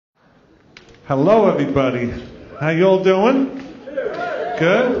Hello, everybody. How you all doing?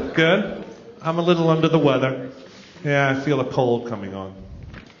 Good, good. I'm a little under the weather. Yeah, I feel a cold coming on.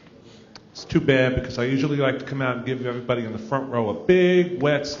 It's too bad because I usually like to come out and give everybody in the front row a big,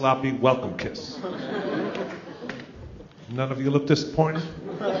 wet, sloppy welcome kiss. None of you look disappointed?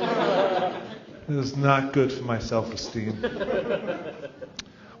 This is not good for my self-esteem.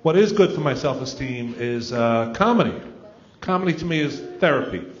 What is good for my self-esteem is comedy. Comedy to me is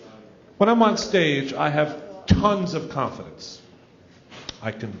therapy. When I'm on stage, I have tons of confidence.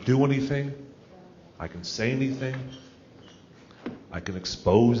 I can do anything. I can say anything. I can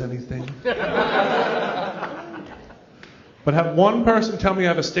expose anything. But have one person tell me I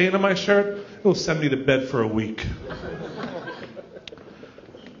have a stain on my shirt, it'll send me to bed for a week.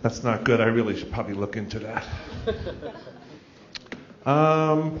 That's not good. I really should probably look into that.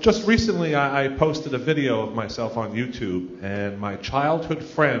 Just recently, I posted a video of myself on YouTube, and my childhood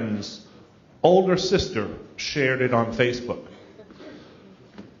friend's older sister shared it on Facebook.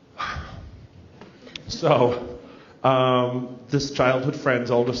 So, this childhood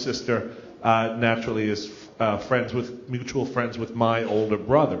friend's older sister naturally is mutual friends with my older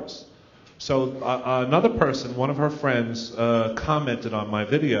brothers. So another person, one of her friends, commented on my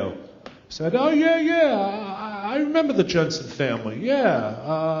video, said, "Oh yeah, I remember the Jensen family.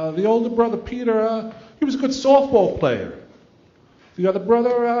 Yeah, the older brother Peter, he was a good softball player. The other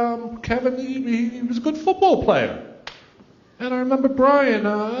brother Kevin, he was a good football player. And I remember Brian.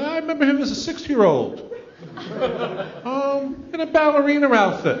 I remember him as a 6-year-old, in a ballerina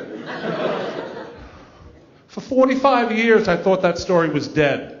outfit. For 45 years, I thought that story was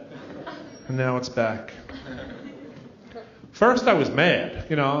dead, and now it's back. First, I was mad,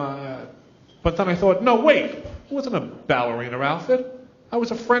 but then I thought, no, wait, it wasn't a ballerina outfit. I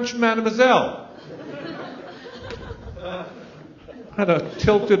was a French mademoiselle. I had a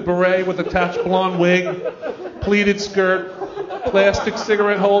tilted beret with attached blonde wig, pleated skirt, plastic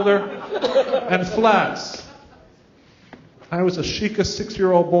cigarette holder, and flats. I was a chicest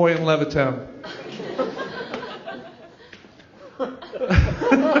 6-year-old boy in Levittown.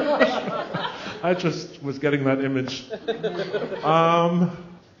 I just was getting that image.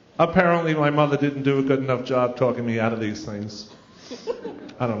 Apparently my mother didn't do a good enough job talking me out of these things.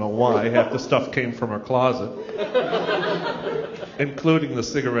 I don't know why. Half the stuff came from her closet, including the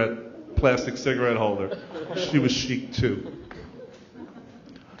plastic cigarette holder. She was chic too.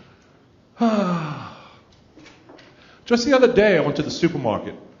 Just the other day I went to the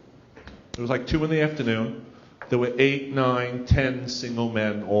supermarket. It was like 2 in the afternoon. There were 8, 9, 10 single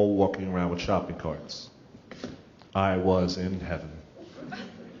men all walking around with shopping carts. I was in heaven.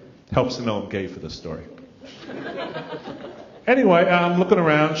 Helps to know I'm gay for this story. Anyway, I'm looking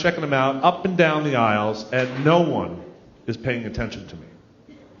around, checking them out, up and down the aisles, and no one is paying attention to me.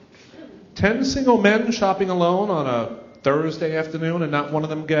 10 single men shopping alone on a Thursday afternoon and not one of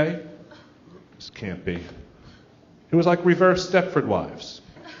them gay? This can't be. It was like reverse Stepford Wives.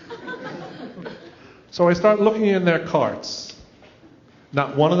 So I start looking in their carts.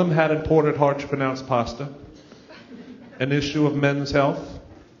 Not one of them had imported hard-to-pronounce pasta, an issue of Men's Health,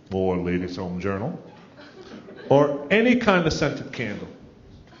 or Ladies' Home Journal, or any kind of scented candle.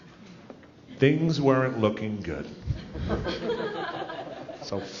 Things weren't looking good.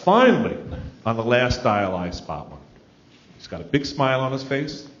 So finally, on the last aisle, I spot one. He's got a big smile on his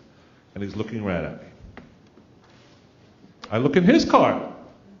face, and he's looking right at me. I look in his cart,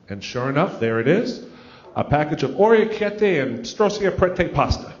 and sure enough, there it is. A package of orecchiette and straccia prete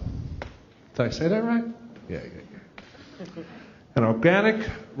pasta. Did I say that right? Yeah. An organic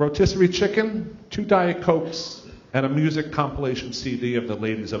rotisserie chicken, 2 Diet Cokes, and a music compilation CD of the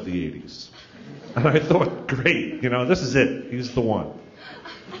ladies of the 80s. And I thought, great, this is it. He's the one.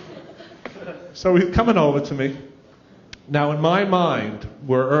 So he's coming over to me. Now, in my mind,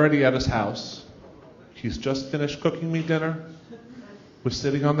 we're already at his house. He's just finished cooking me dinner. We're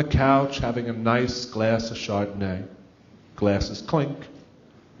sitting on the couch having a nice glass of Chardonnay. Glasses clink.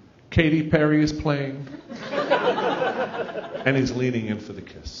 Katy Perry is playing. And he's leaning in for the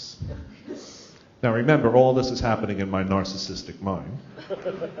kiss. Now remember, all this is happening in my narcissistic mind.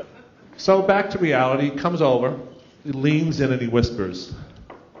 So back to reality, he comes over, he leans in and he whispers,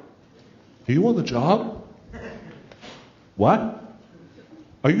 "Are you on the job?" "What?"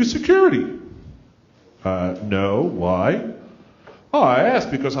 "Are you security?" "No, why?" "Oh, I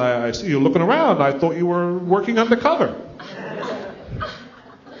asked because I see you looking around. I thought you were working undercover."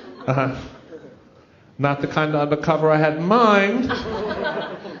 Not the kind of undercover I had in mind.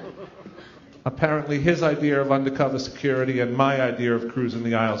 Apparently his idea of undercover security and my idea of cruising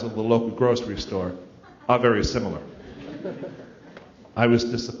the aisles of the local grocery store are very similar. I was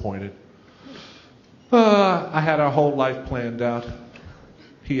disappointed. I had our whole life planned out.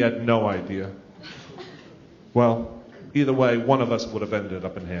 He had no idea. Well, either way, one of us would have ended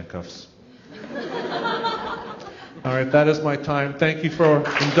up in handcuffs. All right, that is my time. Thank you for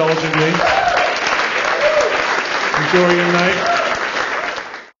indulging me. Enjoy your night.